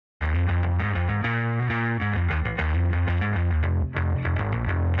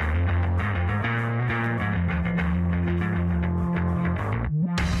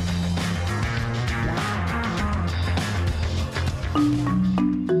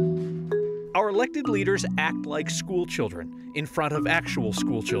elected leaders act like school children in front of actual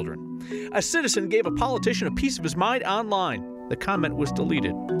school children. A citizen gave a politician a piece of his mind online. The comment was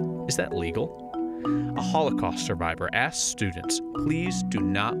deleted. Is that legal? A Holocaust survivor asked students, please do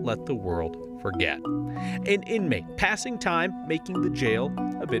not let the world forget. An inmate passing time, making the jail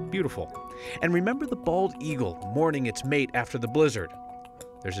a bit beautiful. And remember the bald eagle mourning its mate after the blizzard.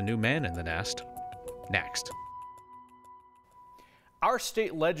 There's a new man in the nest. Next. Our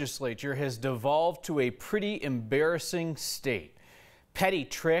state legislature has devolved to a pretty embarrassing state. Petty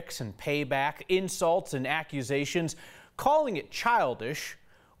tricks and payback, insults and accusations. Calling it childish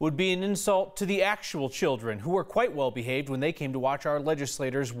would be an insult to the actual children who were quite well behaved when they came to watch our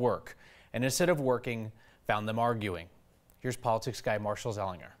legislators work. And instead of working, found them arguing. Here's politics guy Marshall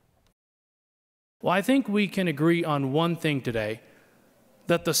Zellinger. Well, I think we can agree on one thing today,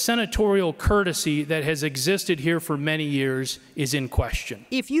 that the senatorial courtesy that has existed here for many years is in question.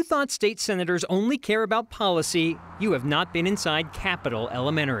 If you thought state senators only care about policy, you have not been inside Capitol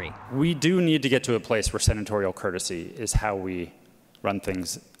Elementary. We do need to get to a place where senatorial courtesy is how we run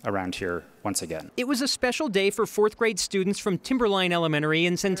things around here once again. It was a special day for fourth grade students from Timberline Elementary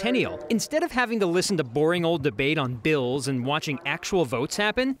in Centennial. Instead of having to listen to boring old debate on bills and watching actual votes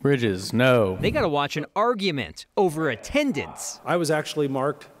happen, Bridges, no. They got to watch an argument over attendance. I was actually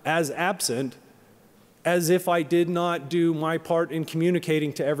marked as absent, as if I did not do my part in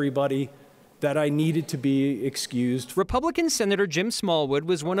communicating to everybody that I needed to be excused. Republican Senator Jim Smallwood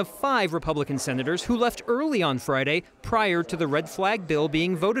was one of 5 Republican senators who left early on Friday prior to the red flag bill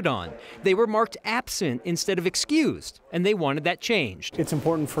being voted on. They were marked absent instead of excused, and they wanted that changed. It's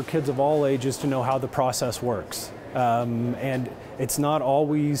important for kids of all ages to know how the process works. And it's not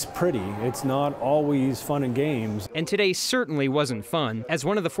always pretty. It's not always fun and games. And today certainly wasn't fun. As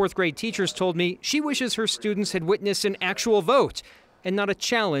one of the fourth grade teachers told me, she wishes her students had witnessed an actual vote and not a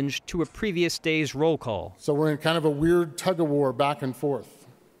challenge to a previous day's roll call. So we're in kind of a weird tug-of-war back and forth.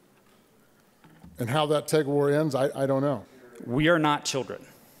 And how that tug-of-war ends, I don't know. We are not children.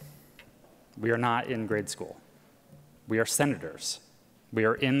 We are not in grade school. We are senators. We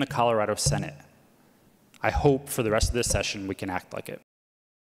are in the Colorado Senate. I hope for the rest of this session we can act like it.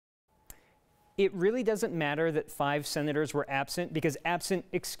 It really doesn't matter that 5 senators were absent, because absent,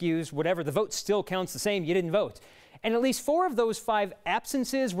 excused, whatever, the vote still counts the same. You didn't vote. And at least 4 of those 5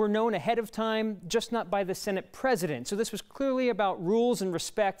 absences were known ahead of time, just not by the Senate president. So this was clearly about rules and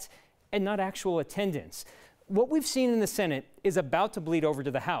respect and not actual attendance. What we've seen in the Senate is about to bleed over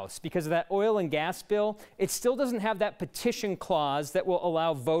to the House because of that oil and gas bill. It still doesn't have that petition clause that will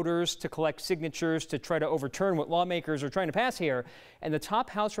allow voters to collect signatures to try to overturn what lawmakers are trying to pass here. And the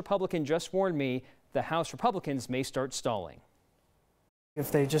top House Republican just warned me the House Republicans may start stalling. If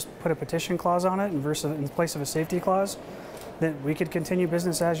they just put a petition clause on it in place of a safety clause, then we could continue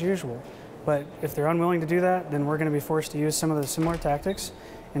business as usual. But if they're unwilling to do that, then we're going to be forced to use some of the similar tactics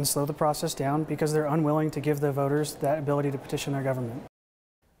and slow the process down because they're unwilling to give the voters that ability to petition their government.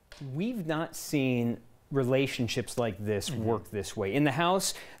 We've not seen relationships like this work this way. In the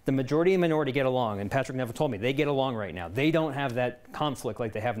House, the majority and minority get along, and Patrick Neville told me they get along right now. They don't have that conflict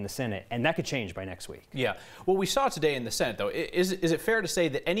like they have in the Senate, and that could change by next week. Yeah. Well, we saw today in the Senate, though, is it fair to say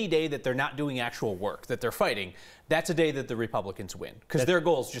that any day that they're not doing actual work, that they're fighting, that's a day that the Republicans win? Because their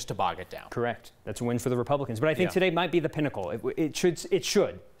goal is just to bog it down. Correct. That's a win for the Republicans. But I think today might be the pinnacle. It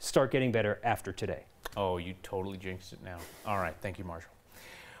should start getting better after today. Oh, you totally jinxed it now. All right. Thank you, Marshall.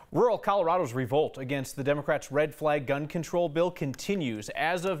 Rural Colorado's revolt against the Democrats' red flag gun control bill continues.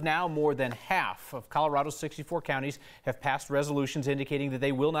 As of now, more than half of Colorado's 64 counties have passed resolutions indicating that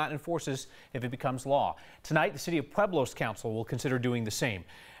they will not enforce this if it becomes law. Tonight, the City of Pueblo's council will consider doing the same.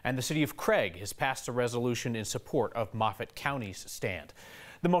 And the City of Craig has passed a resolution in support of Moffat County's stand.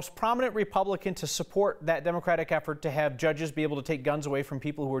 The most prominent Republican to support that Democratic effort to have judges be able to take guns away from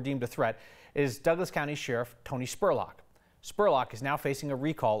people who are deemed a threat is Douglas County Sheriff Tony Spurlock. Spurlock is now facing a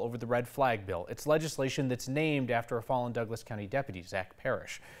recall over the red flag bill. It's legislation that's named after a fallen Douglas County deputy, Zach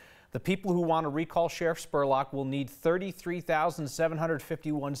Parrish. The people who want to recall Sheriff Spurlock will need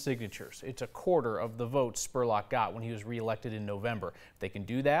 33,751 signatures. It's a quarter of the votes Spurlock got when he was reelected in November. If they can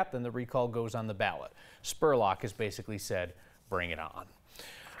do that, then the recall goes on the ballot. Spurlock has basically said, bring it on.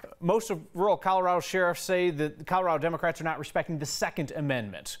 Most of rural Colorado sheriffs say that the Colorado Democrats are not respecting the Second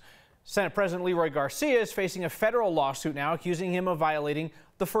Amendment. Senate President Leroy Garcia is facing a federal lawsuit now accusing him of violating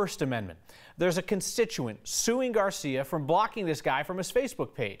the First Amendment. There's a constituent suing Garcia for blocking this guy from his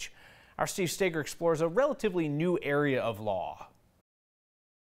Facebook page. Our Steve Steger explores a relatively new area of law.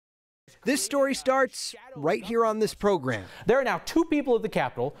 This story starts right here on this program. There are now 2 people at the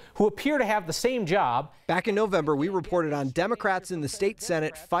Capitol who appear to have the same job. Back in November, we reported on Democrats in the state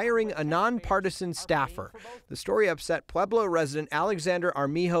Senate firing a nonpartisan staffer. The story upset Pueblo resident Alexander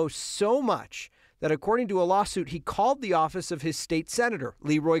Armijo so much that, according to a lawsuit, he called the office of his state senator,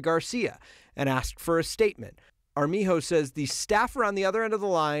 Leroy Garcia, and asked for a statement. Armijo says the staffer on the other end of the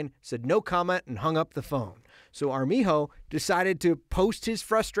line said no comment and hung up the phone. So Armijo decided to post his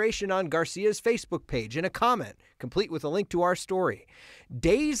frustration on Garcia's Facebook page in a comment, complete with a link to our story.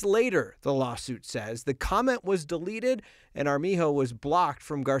 Days later, the lawsuit says, the comment was deleted and Armijo was blocked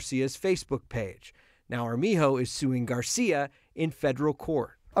from Garcia's Facebook page. Now Armijo is suing Garcia in federal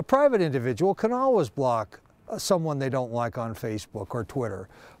court. A private individual can always block someone they don't like on Facebook or Twitter,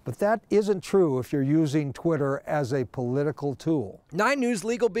 but that isn't true if you're using Twitter as a political tool. 9 News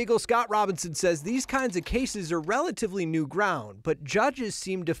legal beagle Scott Robinson says these kinds of cases are relatively new ground, but judges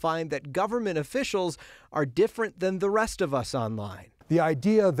seem to find that government officials are different than the rest of us online. The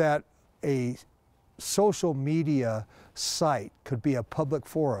idea that a social media site could be a public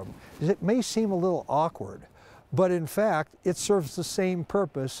forum, it may seem a little awkward, but in fact, it serves the same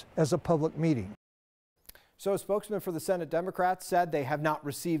purpose as a public meeting. So a spokesman for the Senate Democrats said they have not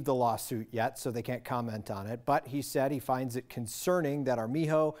received the lawsuit yet, so they can't comment on it. But he said he finds it concerning that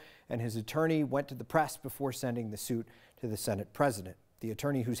Armijo and his attorney went to the press before sending the suit to the Senate president. The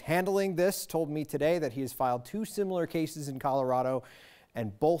attorney who's handling this told me today that he has filed 2 similar cases in Colorado,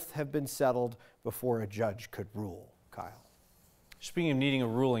 and both have been settled before a judge could rule. Kyle. Speaking of needing a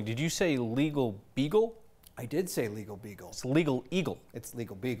ruling, did you say legal beagle? I did say legal beagle. It's legal eagle. It's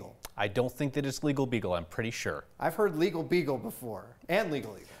legal beagle. I don't think that it's legal beagle. I'm pretty sure. I've heard legal beagle before, and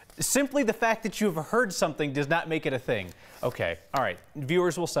legal eagle. Simply the fact that you've heard something does not make it a thing. Okay, all right.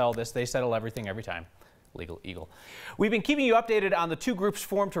 Viewers will settle this. They settle everything every time. Legal eagle. We've been keeping you updated on the 2 groups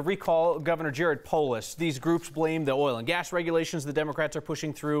formed to recall Governor Jared Polis. These groups blame the oil and gas regulations the Democrats are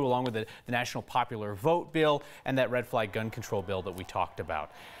pushing through, along with the National Popular Vote bill and that red flag gun control bill that we talked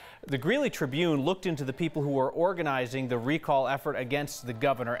about. The Greeley Tribune looked into the people who are organizing the recall effort against the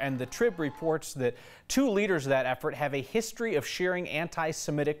governor, and the Trib reports that 2 leaders of that effort have a history of sharing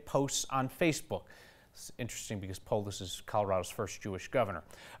anti-Semitic posts on Facebook. It's interesting because Polis is Colorado's first Jewish governor.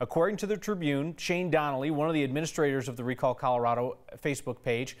 According to the Tribune, Shane Donnelly, one of the administrators of the Recall Colorado Facebook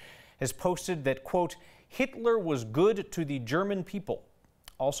page, has posted that, quote, Hitler was good to the German people.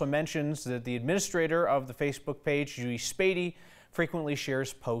 Also mentions that the administrator of the Facebook page, Julie Spady, frequently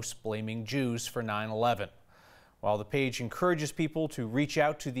shares posts blaming Jews for 9/11. While the page encourages people to reach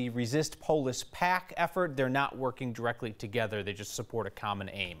out to the Resist Polis PAC effort, they're not working directly together. They just support a common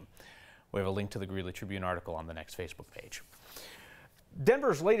aim. We have a link to the Greeley Tribune article on the next Facebook page.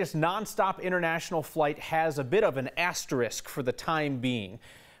 Denver's latest nonstop international flight has a bit of an asterisk for the time being.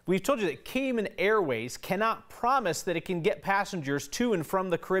 We've told you that Cayman Airways cannot promise that it can get passengers to and from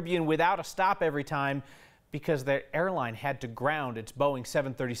the Caribbean without a stop every time, because their airline had to ground its Boeing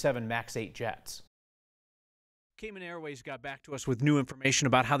 737 MAX 8 jets. Cayman Airways got back to us with new information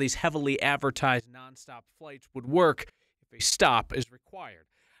about how these heavily advertised nonstop flights would work if a stop is required.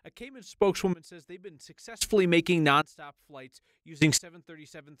 A Cayman spokeswoman says they've been successfully making nonstop flights using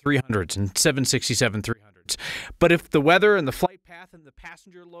 737-300s and 767-300s. But if the weather and the flight path and the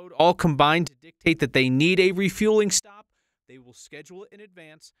passenger load all combine to dictate that they need a refueling stop, they will schedule it in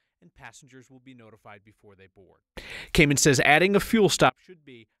advance and passengers will be notified before they board. Cayman says adding a fuel stop should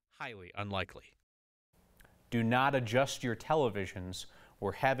be highly unlikely. Do not adjust your televisions.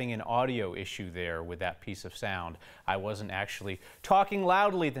 We're having an audio issue there with that piece of sound. I wasn't actually talking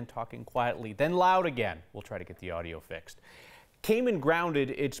loudly, then talking quietly, then loud again. We'll try to get the audio fixed. Cayman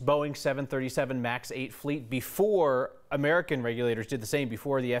grounded its Boeing 737 MAX 8 fleet before American regulators did the same,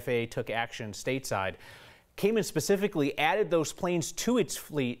 before the FAA took action stateside. Cayman specifically added those planes to its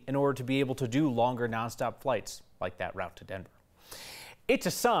fleet in order to be able to do longer nonstop flights like that route to Denver. It's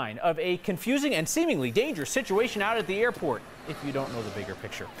a sign of a confusing and seemingly dangerous situation out at the airport, if you don't know the bigger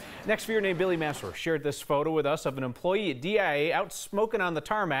picture. Next viewer named Billy Masser shared this photo with us of an employee at DIA out smoking on the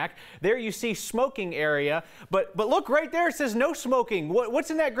tarmac. There you see smoking area, but look right there, it says no smoking. What's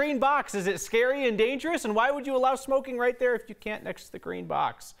in that green box? Is it scary and dangerous? And why would you allow smoking right there if you can't next to the green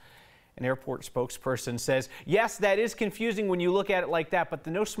box? An airport spokesperson says, yes, that is confusing when you look at it like that, but the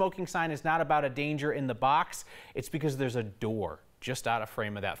no smoking sign is not about a danger in the box. It's because there's a door just out of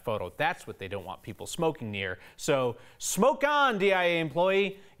frame of that photo. That's what they don't want people smoking near. So smoke on, DIA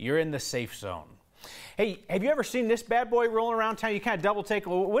employee. You're in the safe zone. Hey, have you ever seen this bad boy rolling around town? You kind of double take,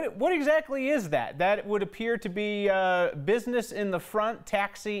 what exactly is that? That would appear to be business in the front,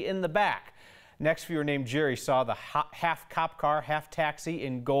 taxi in the back. Next viewer named Jerry saw the half cop car, half taxi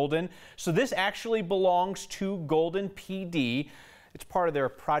in Golden. So this actually belongs to Golden PD. It's part of their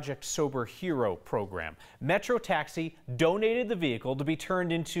Project Sober Hero program. Metro Taxi donated the vehicle to be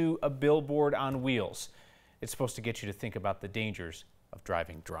turned into a billboard on wheels. It's supposed to get you to think about the dangers of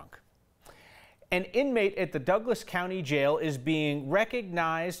driving drunk. An inmate at the Douglas County Jail is being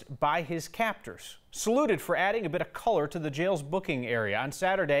recognized by his captors, saluted for adding a bit of color to the jail's booking area. On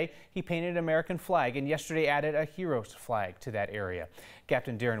Saturday, he painted an American flag and yesterday added a hero's flag to that area.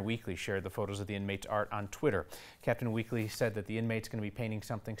 Captain Darren Weekly shared the photos of the inmate's art on Twitter. Captain Weekly said that the inmate's going to be painting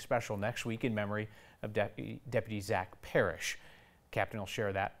something special next week in memory of Deputy Zach Parrish. Captain will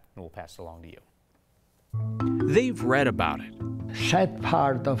share that and we'll pass it along to you. They've read about it. Sad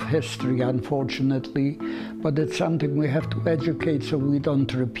part of history, unfortunately, but it's something we have to educate so we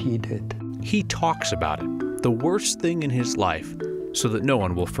don't repeat it. He talks about it, the worst thing in his life, so that no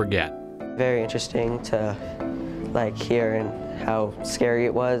one will forget. Very interesting to hear and how scary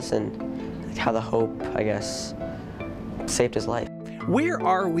it was and how the hope, I guess, saved his life. Where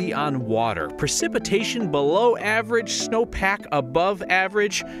are we on water? Precipitation below average, snowpack above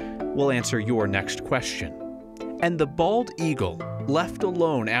average? We'll answer your next question. And the bald eagle, left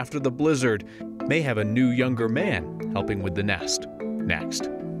alone after the blizzard, may have a new younger man helping with the nest. Next.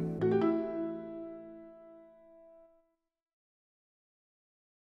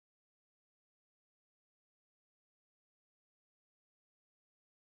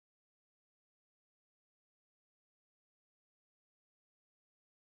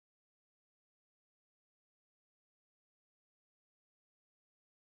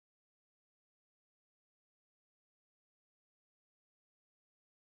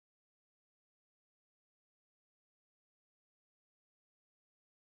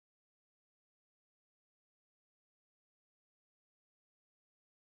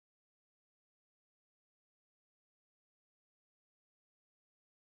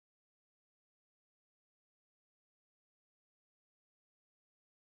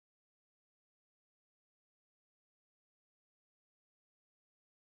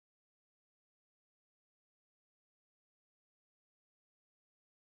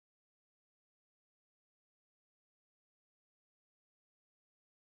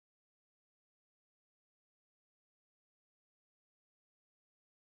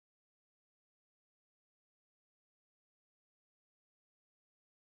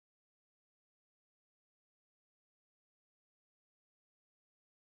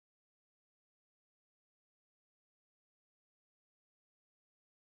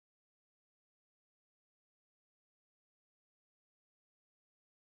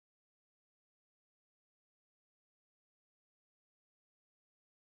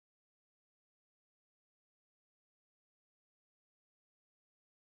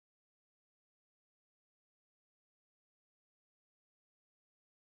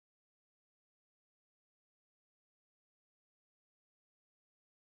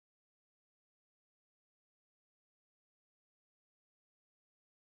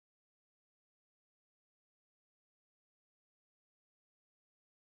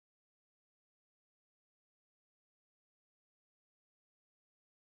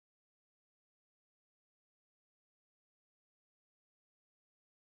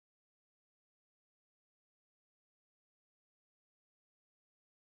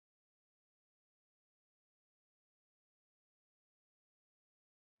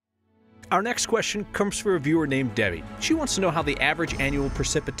 Our next question comes from a viewer named Debbie. She wants to know how the average annual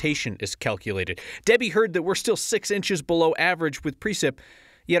precipitation is calculated. Debbie heard that we're still 6 inches below average with precip,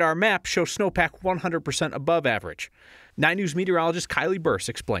 yet our map shows snowpack 100% above average. 9 News meteorologist Kylie Burse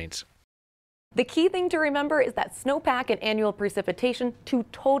explains. The key thing to remember is that snowpack and annual precipitation, two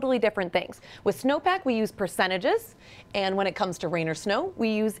totally different things. With snowpack, we use percentages, and when it comes to rain or snow, we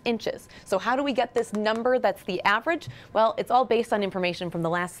use inches. So how do we get this number that's the average? Well, it's all based on information from the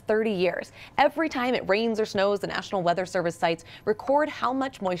last 30 years. Every time it rains or snows, the National Weather Service sites record how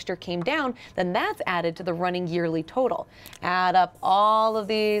much moisture came down, then that's added to the running yearly total. Add up all of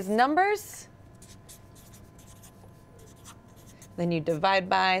these numbers, then you divide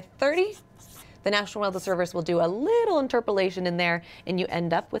by 30. The National Weather Service will do a little interpolation in there, and you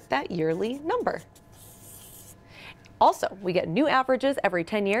end up with that yearly number. Also, we get new averages every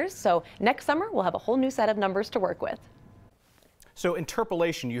 10 years, so next summer we'll have a whole new set of numbers to work with. So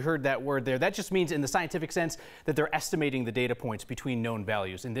interpolation, you heard that word there. That just means in the scientific sense that they're estimating the data points between known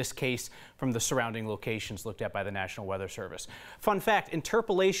values, in this case from the surrounding locations looked at by the National Weather Service. Fun fact,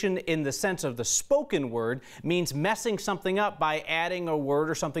 interpolation in the sense of the spoken word means messing something up by adding a word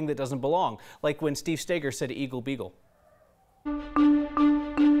or something that doesn't belong, like when Steve Steger said Eagle Beagle.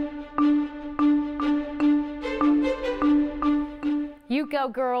 go,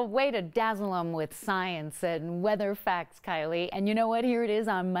 girl. Way to dazzle them with science and weather facts, Kylie. And you know what? Here it is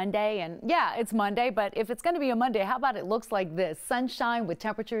on Monday. And yeah, it's Monday, but if it's going to be a Monday, how about it looks like this? Sunshine with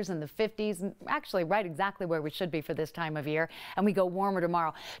temperatures in the 50s, actually right exactly where we should be for this time of year. And we go warmer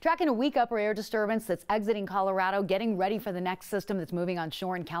tomorrow. Tracking a weak upper air disturbance that's exiting Colorado, getting ready for the next system that's moving on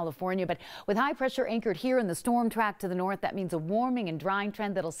shore in California. But with high pressure anchored here in the storm track to the north, that means a warming and drying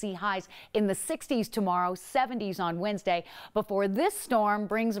trend that'll see highs in the 60s tomorrow, 70s on Wednesday, before this storm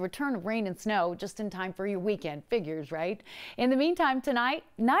brings a return of rain and snow just in time for your weekend. Figures, right? In the meantime, tonight,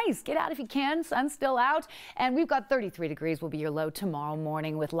 nice. Get out if you can. Sun's still out. And we've got 33 degrees will be your low tomorrow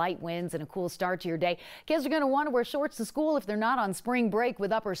morning with light winds and a cool start to your day. Kids are going to want to wear shorts to school if they're not on spring break,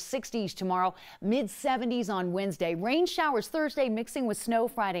 with upper 60s tomorrow, mid 70s on Wednesday. Rain showers Thursday mixing with snow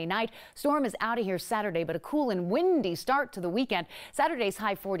Friday night. Storm is out of here Saturday, but a cool and windy start to the weekend. Saturday's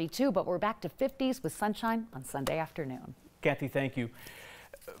high 42, but we're back to 50s with sunshine on Sunday afternoon. Kathy, thank you.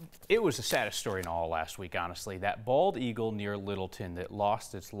 It was the saddest story in all last week, honestly. That bald eagle near Littleton that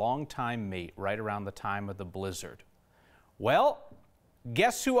lost its longtime mate right around the time of the blizzard. Well,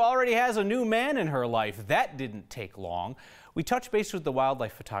 guess who already has a new man in her life? That didn't take long. We touched base with the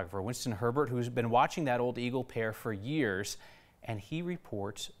wildlife photographer, Winston Herbert, who's been watching that old eagle pair for years, and he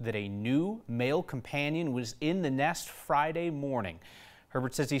reports that a new male companion was in the nest Friday morning.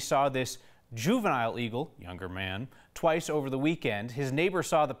 Herbert says he saw this juvenile eagle, younger man, twice over the weekend. His neighbor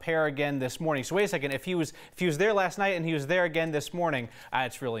saw the pair again this morning. So wait a second, if he was there last night and he was there again this morning,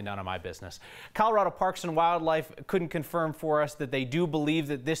 it's really none of my business. Colorado Parks and Wildlife couldn't confirm for us that they do believe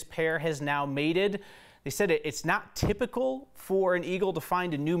that this pair has now mated. They said it's not typical for an eagle to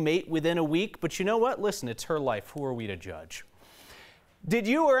find a new mate within a week, but you know what? Listen, it's her life. Who are we to judge? Did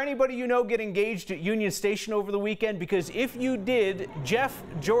you or anybody you know get engaged at Union Station over the weekend? Because if you did, Jeff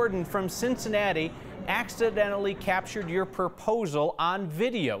Jordan from Cincinnati accidentally captured your proposal on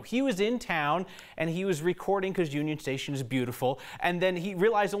video. He was in town and he was recording because Union Station is beautiful, and then he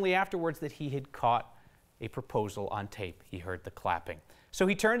realized only afterwards that he had caught a proposal on tape. He heard the clapping. So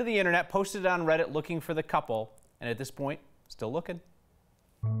he turned to the internet, posted it on Reddit looking for the couple, and at this point, still looking.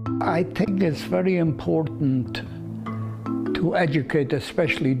 I think it's very important to educate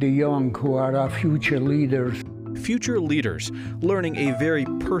especially the young, who are our future leaders. Future leaders learning a very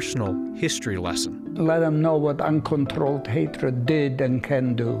personal history lesson. Let them know what uncontrolled hatred did and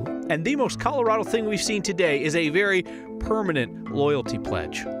can do. And the most Colorado thing we've seen today is a very permanent loyalty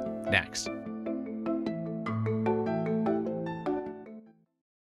pledge. Next.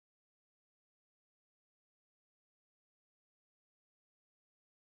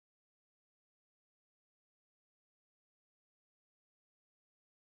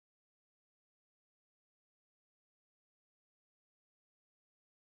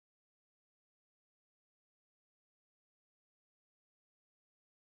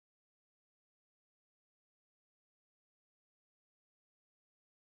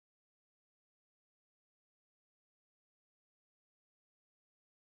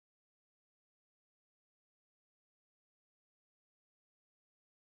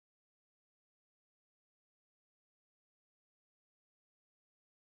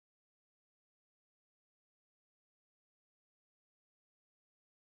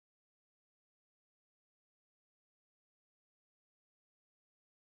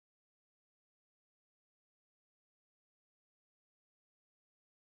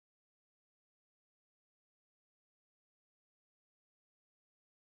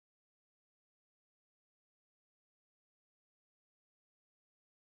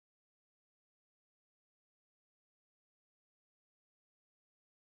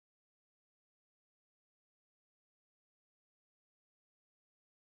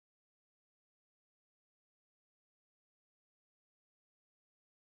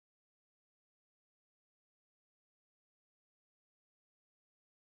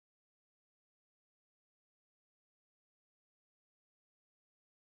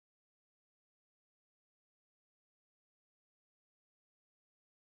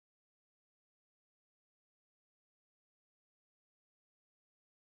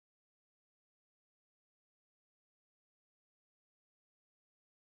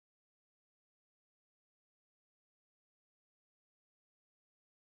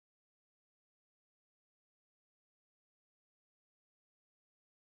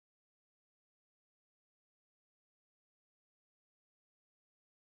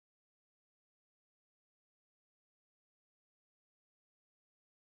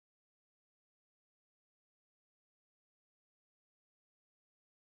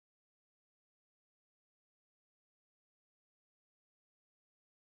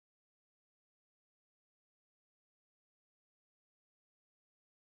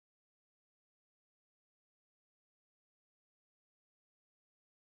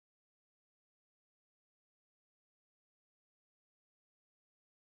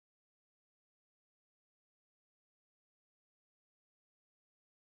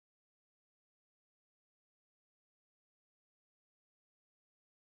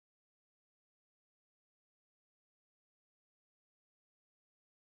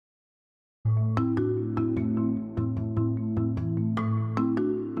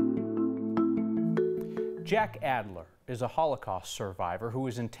 Jack Adler is a Holocaust survivor who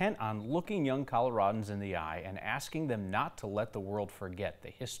is intent on looking young Coloradans in the eye and asking them not to let the world forget the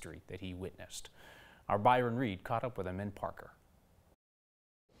history that he witnessed. Our Byron Reed caught up with him in Parker.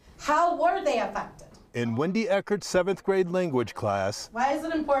 How were they affected? In Wendy Eckert's 7th grade language class, Why is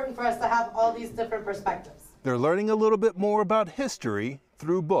it important for us to have all these different perspectives? they're learning a little bit more about history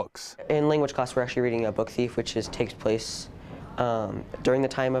through books. In language class, we're actually reading A Book Thief, which takes place during the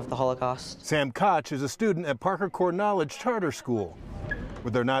time of the Holocaust. Sam Koch is a student at Parker Core Knowledge Charter School,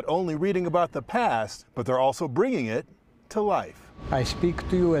 where they're not only reading about the past, but they're also bringing it to life. I speak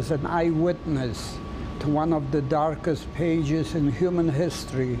to you as an eyewitness to one of the darkest pages in human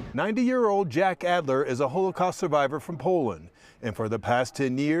history. 90-year-old Jack Adler is a Holocaust survivor from Poland, and for the past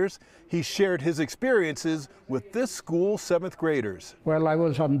 10 years, he shared his experiences with this school's 7th graders. Well, I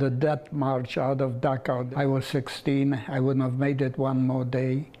was on the death march out of Dachau. I was 16. I wouldn't have made it one more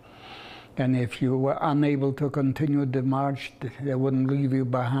day. And if you were unable to continue the march, they wouldn't leave you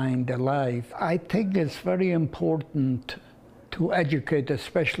behind alive. I think it's very important to educate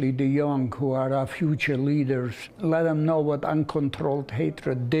especially the young who are our future leaders. Let them know what uncontrolled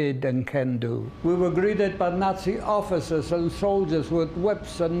hatred did and can do. We were greeted by Nazi officers and soldiers with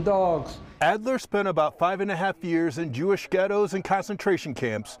whips and dogs. Adler spent about 5.5 years in Jewish ghettos and concentration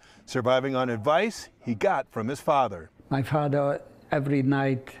camps, surviving on advice he got from his father. My father, every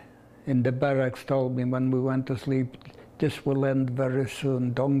night in the barracks, told me when we went to sleep, this will end very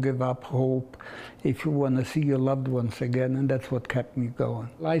soon. Don't give up hope if you want to see your loved ones again, and that's what kept me going.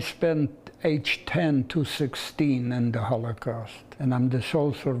 I spent age 10 to 16 in the Holocaust, and I'm the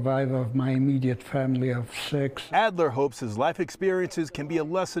sole survivor of my immediate family of 6. Adler hopes his life experiences can be a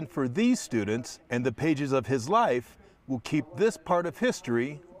lesson for these students, and the pages of his life will keep this part of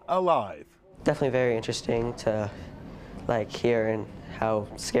history alive. Definitely very interesting to hear and how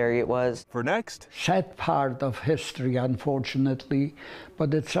scary it was. For next, sad part of history, unfortunately,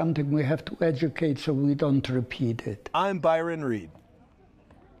 but it's something we have to educate so we don't repeat it. I'm Byron Reed.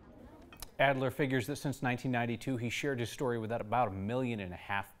 Adler figures that since 1992, he shared his story with about 1.5 million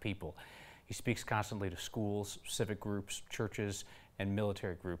people. He speaks constantly to schools, civic groups, churches, and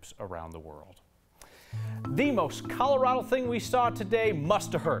military groups around the world. The most Colorado thing we saw today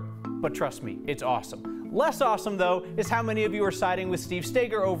must have hurt, but trust me, it's awesome. Less awesome, though, is how many of you are siding with Steve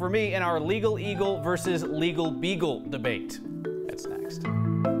Steger over me in our Legal Eagle versus Legal Beagle debate. That's next.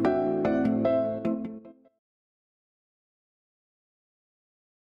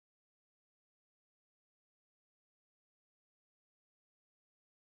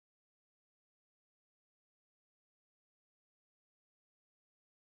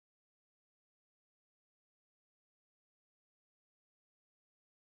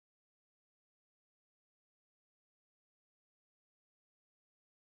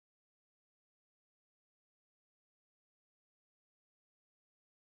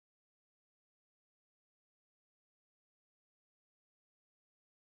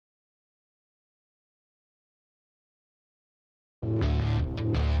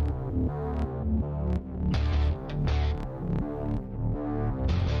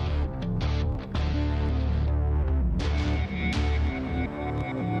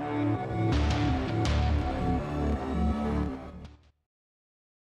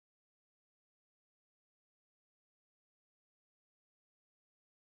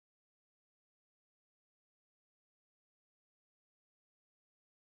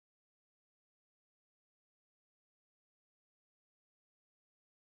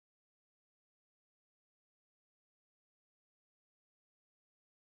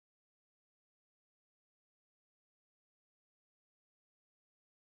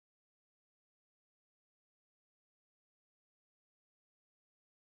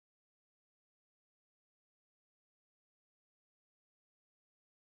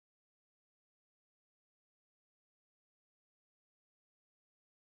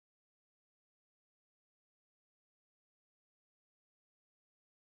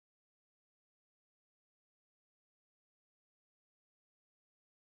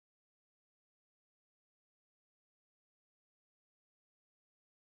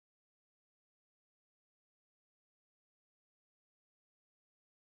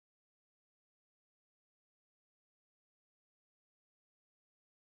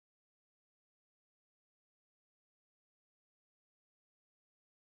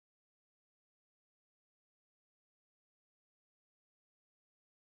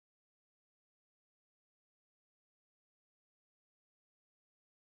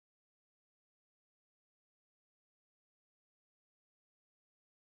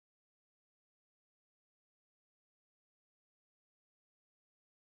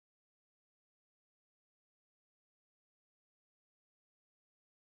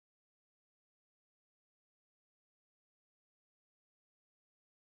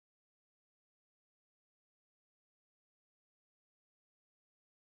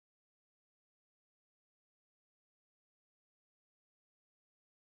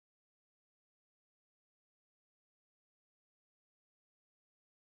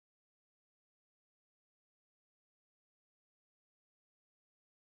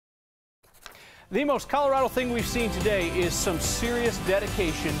 The most Colorado thing we've seen today is some serious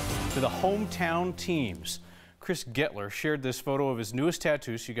dedication to the hometown teams. Chris Gettler shared this photo of his newest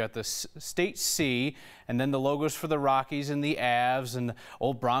tattoo. So you got the state C, and then the logos for the Rockies and the Avs and the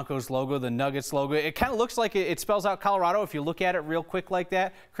old Broncos logo, the Nuggets logo. It kind of looks like it spells out Colorado if you look at it real quick like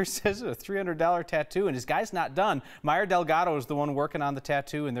that. Chris says it's a $300 tattoo, and his guy's not done. Meyer Delgado is the one working on the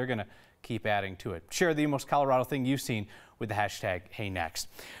tattoo, and they're going to keep adding to it. Share the most Colorado thing you've seen with the hashtag HeyNext.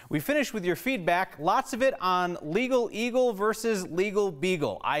 We finish with your feedback, lots of it on Legal Eagle versus Legal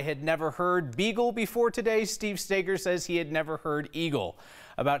Beagle. I had never heard Beagle before today. Steve Stager says he had never heard Eagle.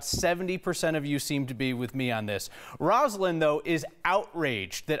 About 70% of you seem to be with me on this. Rosalind, though, is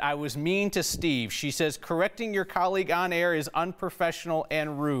outraged that I was mean to Steve. She says correcting your colleague on air is unprofessional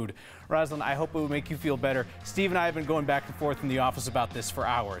and rude. Rosalind, I hope it will make you feel better. Steve and I have been going back and forth in the office about this for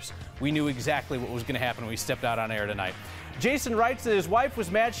hours. We knew exactly what was going to happen when we stepped out on air tonight. Jason writes that his wife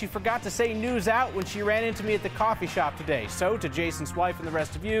was mad she forgot to say news out when she ran into me at the coffee shop today. So to Jason's wife and the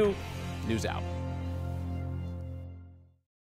rest of you, news out.